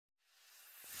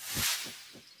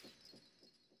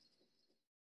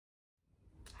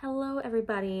Hello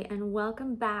everybody and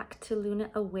welcome back to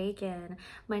Luna Awaken.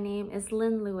 My name is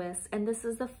Lynn Lewis and this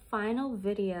is the final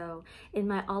video in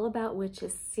my All About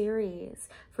Witches series.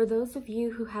 For those of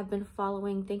you who have been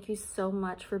following, thank you so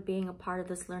much for being a part of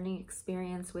this learning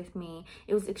experience with me.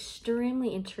 It was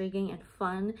extremely intriguing and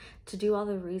fun to do all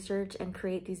the research and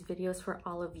create these videos for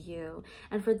all of you.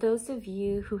 And for those of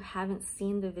you who haven't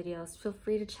seen the videos, feel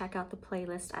free to check out the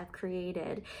playlist I've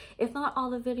created. If not all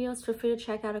the videos, feel free to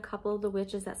check out a couple of the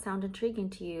witches that sound intriguing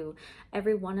to you.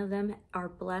 Every one of them are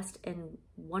blessed and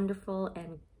wonderful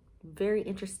and very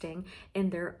interesting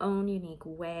in their own unique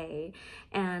way,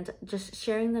 and just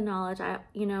sharing the knowledge.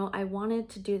 I wanted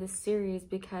to do this series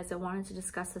because I wanted to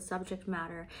discuss the subject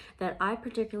matter that I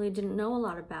particularly didn't know a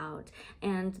lot about,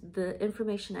 and the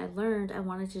information I learned I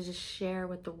wanted to just share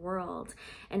with the world,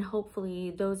 and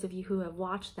hopefully those of you who have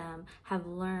watched them have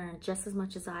learned just as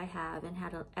much as I have and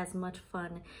had as much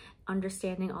fun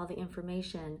understanding all the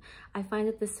information. I find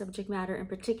that this subject matter in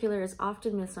particular is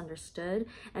often misunderstood,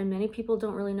 and many people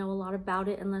don't really know a lot about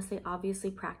it unless they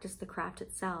obviously practice the craft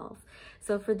itself.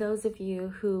 So for those of you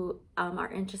who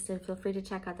are interested, feel free to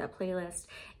check out that playlist.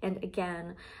 And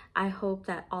again, I hope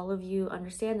that all of you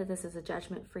understand that this is a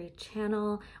judgment-free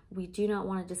channel. We do not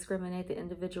want to discriminate the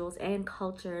individuals and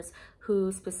cultures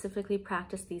who specifically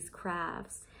practice these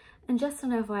crafts. And just an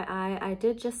FYI, I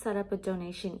did just set up a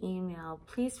donation email.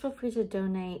 Please feel free to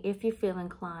donate if you feel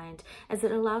inclined, as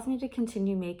it allows me to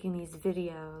continue making these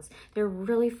videos. They're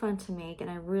really fun to make, and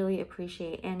I really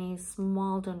appreciate any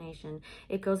small donation.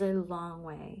 It goes a long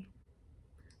way.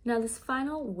 Now, this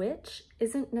final witch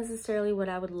isn't necessarily what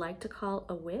I would like to call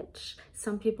a witch.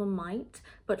 Some people might,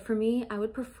 but for me, I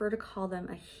would prefer to call them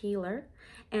a healer.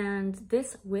 And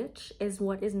this witch is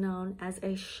what is known as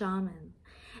a shaman.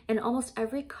 And almost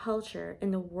every culture in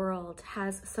the world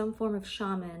has some form of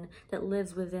shaman that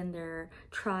lives within their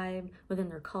tribe, within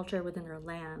their culture, within their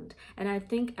land. And I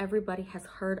think everybody has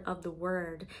heard of the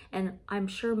word. And I'm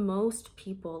sure most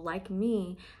people, like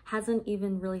me, hasn't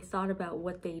even really thought about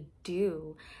what they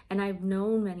do. And I've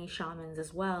known many shamans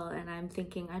as well. And I'm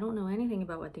thinking, I don't know anything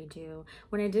about what they do.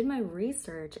 When I did my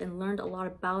research and learned a lot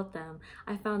about them,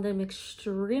 I found them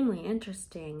extremely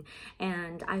interesting.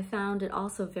 And I found it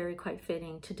also very quite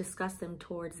fitting to discuss them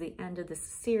towards the end of this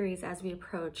series as we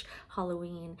approach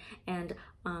Halloween and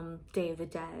Day of the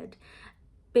Dead.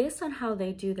 Based on how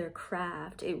they do their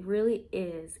craft, it really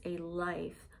is a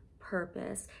life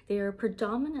purpose. They are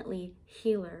predominantly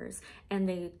healers, and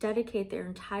they dedicate their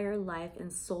entire life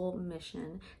and soul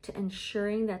mission to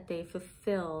ensuring that they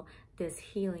fulfill this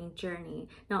healing journey,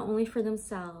 not only for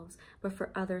themselves, but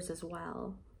for others as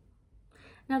well.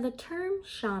 Now, the term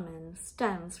shaman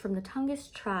stems from the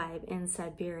Tungus tribe in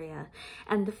Siberia,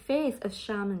 and the faith of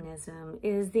shamanism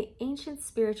is the ancient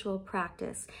spiritual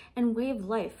practice and way of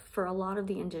life for a lot of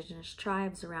the indigenous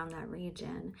tribes around that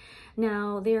region.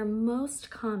 Now, they are most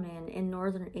common in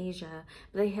Northern Asia,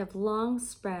 but they have long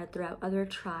spread throughout other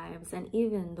tribes and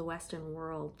even the Western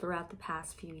world throughout the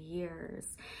past few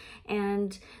years.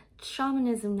 And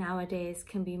shamanism nowadays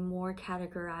can be more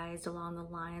categorized along the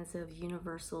lines of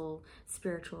universal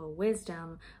spiritual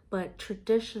wisdom, but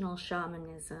traditional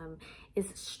shamanism is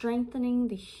strengthening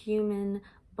the human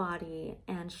body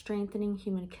and strengthening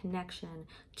human connection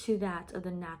to that of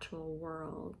the natural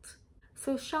world.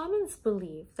 So shamans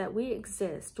believe that we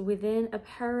exist within a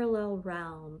parallel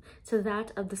realm to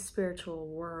that of the spiritual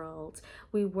world.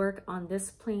 We work on this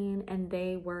plane and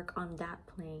they work on that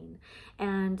plane.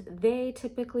 And they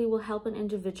typically will help an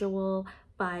individual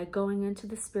by going into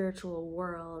the spiritual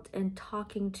world and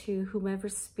talking to whomever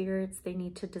spirits they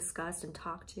need to discuss and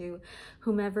talk to,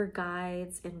 whomever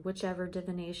guides and whichever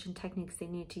divination techniques they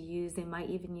need to use. They might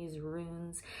even use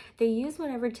runes. They use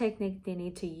whatever technique they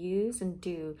need to use and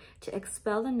do to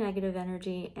expel the negative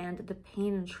energy and the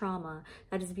pain and trauma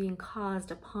that is being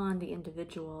caused upon the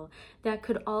individual. That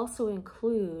could also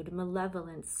include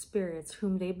malevolent spirits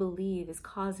whom they believe is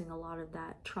causing a lot of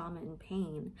that trauma and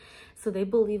pain. So they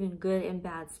believe in good and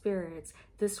bad spirits,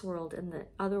 this world and the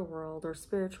other world or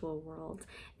spiritual world,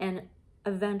 and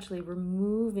eventually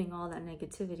removing all that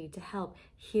negativity to help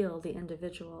heal the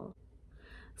individual.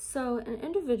 So an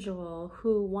individual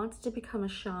who wants to become a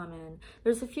shaman,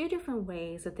 there's a few different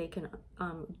ways that they can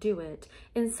do it.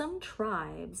 In some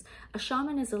tribes, a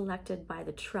shaman is elected by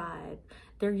the tribe.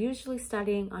 They're usually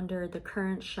studying under the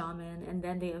current shaman, and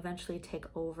then they eventually take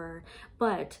over.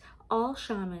 But all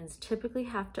shamans typically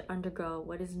have to undergo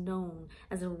what is known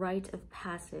as a rite of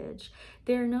passage.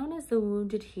 They're known as the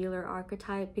wounded healer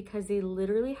archetype because they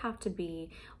literally have to be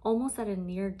almost at a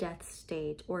near-death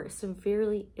state or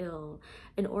severely ill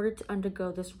in order to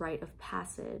undergo this rite of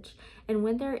passage. And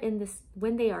when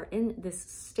they are in this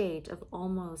state of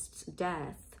almost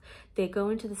death, they go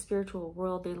into the spiritual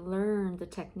world, they learn the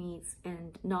techniques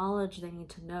and knowledge they need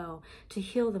to know to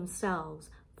heal themselves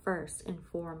first and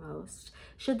foremost.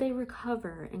 Should they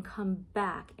recover and come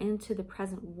back into the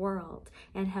present world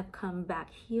and have come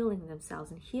back healing themselves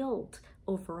and healed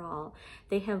overall,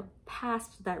 they have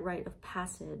passed that rite of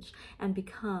passage and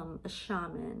become a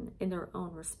shaman in their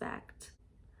own respect.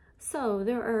 So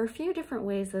there are a few different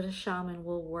ways that a shaman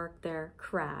will work their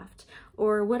craft,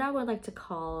 or what I would like to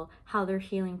call how their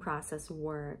healing process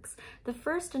works. The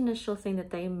first initial thing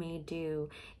that they may do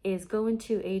is go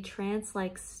into a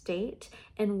trance-like state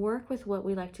and work with what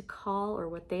we like to call, or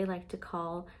what they like to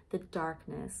call, the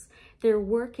darkness. They're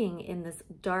working in this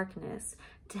darkness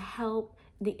to help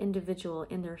the individual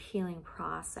in their healing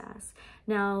process.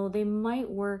 Now, they might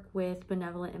work with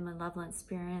benevolent and malevolent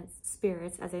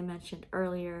spirits, as I mentioned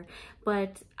earlier,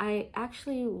 but I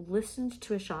actually listened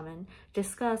to a shaman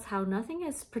discuss how nothing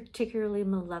is particularly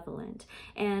malevolent,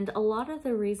 and a lot of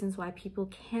the reasons why people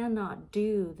cannot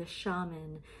do the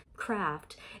shaman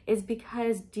craft is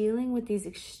because dealing with these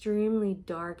extremely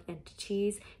dark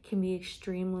entities can be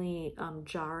extremely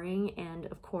jarring and,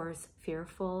 of course,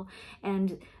 fearful.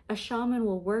 And a shaman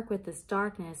will work with this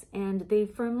darkness, and they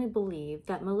firmly believe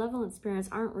that malevolent spirits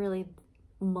aren't really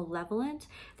malevolent.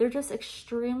 They're just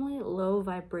extremely low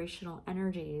vibrational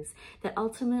energies that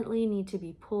ultimately need to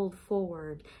be pulled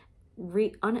forward,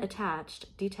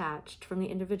 unattached, detached from the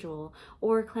individual,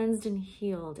 or cleansed and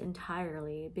healed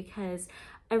entirely, because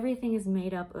everything is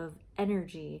made up of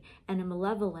energy, and a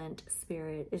malevolent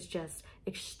spirit is just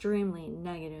extremely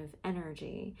negative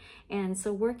energy. And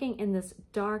so working in this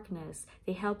darkness,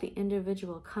 they help the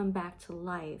individual come back to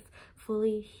life,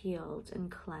 fully healed and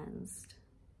cleansed.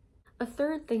 A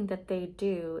third thing that they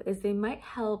do is they might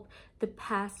help the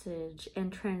passage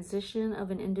and transition of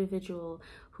an individual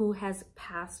who has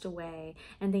passed away,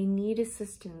 and they need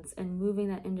assistance in moving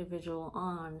that individual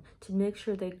on to make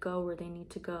sure they go where they need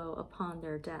to go upon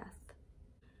their death.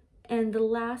 And the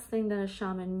last thing that a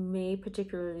shaman may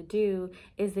particularly do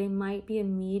is they might be a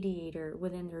mediator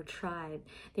within their tribe.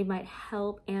 They might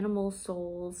help animal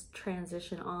souls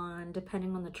transition on,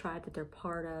 depending on the tribe that they're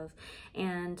part of.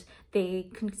 And they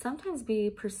can sometimes be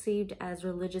perceived as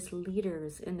religious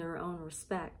leaders in their own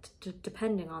respect,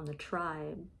 depending on the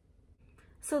tribe.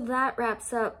 So that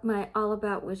wraps up my All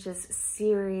About Witches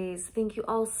series. Thank you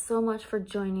all so much for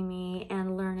joining me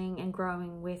and learning and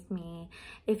growing with me.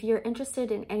 If you're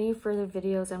interested in any further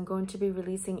videos I'm going to be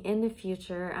releasing in the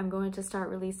future, I'm going to start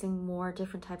releasing more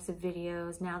different types of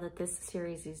videos now that this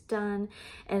series is done,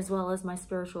 as well as my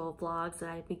spiritual vlogs that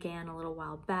I began a little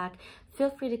while back. Feel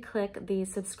free to click the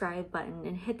subscribe button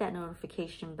and hit that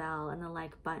notification bell and the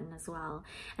like button as well.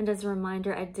 And as a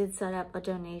reminder, I did set up a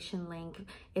donation link.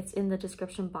 It's in the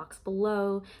description box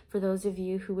below for those of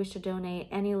you who wish to donate.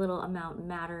 Any little amount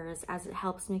matters, as it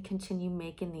helps me continue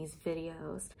making these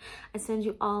videos. I send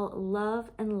you all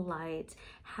love and light.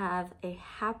 Have a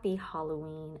happy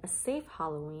Halloween, a safe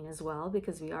Halloween as well,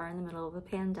 because we are in the middle of a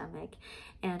pandemic.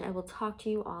 And I will talk to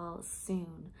you all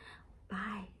soon.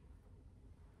 Bye.